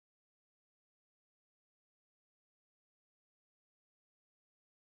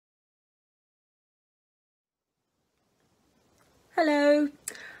Hello,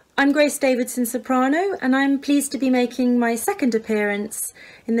 I'm Grace Davidson, soprano, and I'm pleased to be making my second appearance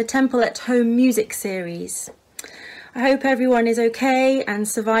in the Temple at Home music series. I hope everyone is okay and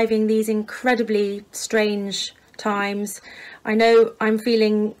surviving these incredibly strange times. I know I'm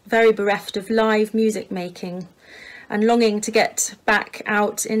feeling very bereft of live music making and longing to get back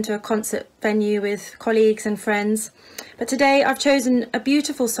out into a concert venue with colleagues and friends. But today I've chosen a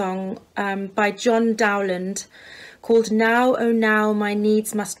beautiful song by John Dowland called Now, Oh Now, My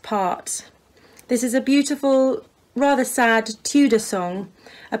Needs Must Part. This is a beautiful, rather sad Tudor song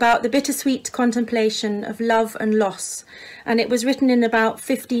about the bittersweet contemplation of love and loss, and it was written in about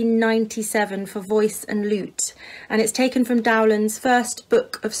 1597 for voice and lute, and it's taken from Dowland's first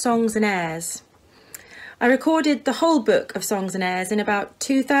book of songs and airs. I recorded the whole book of songs and airs in about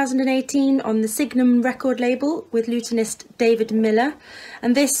 2018 on the Signum record label with lutenist David Miller,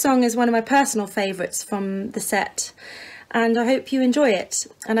 and this song is one of my personal favourites from the set, and I hope you enjoy it,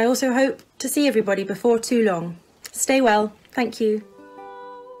 and I also hope to see everybody before too long. Stay well, thank you.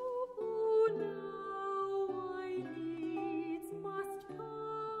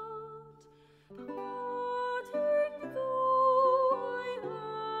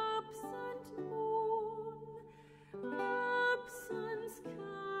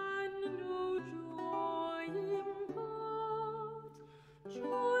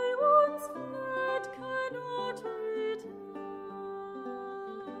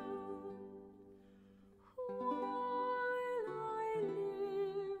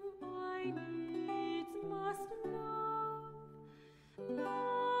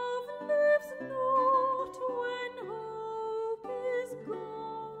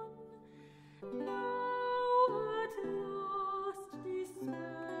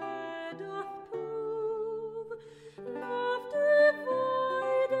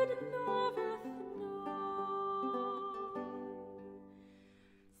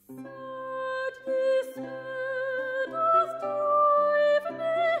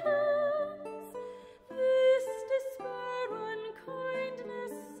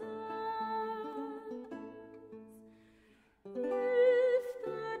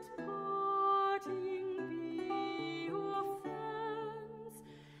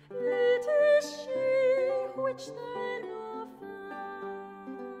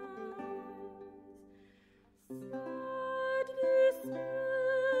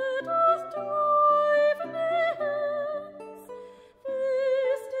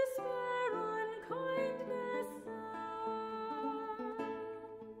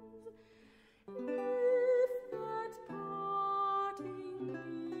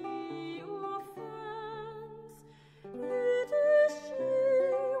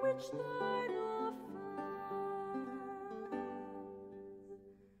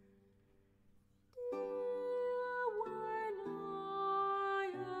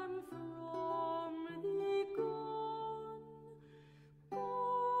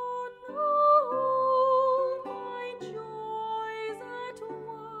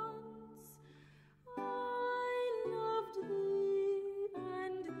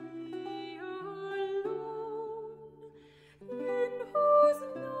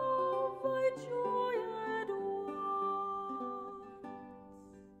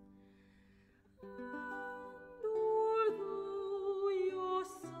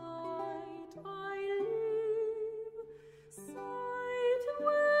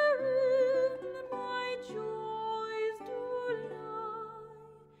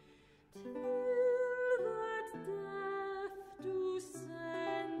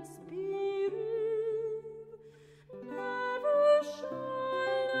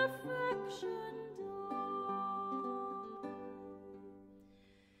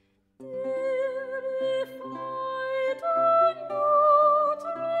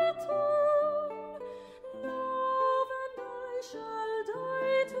 Shall die.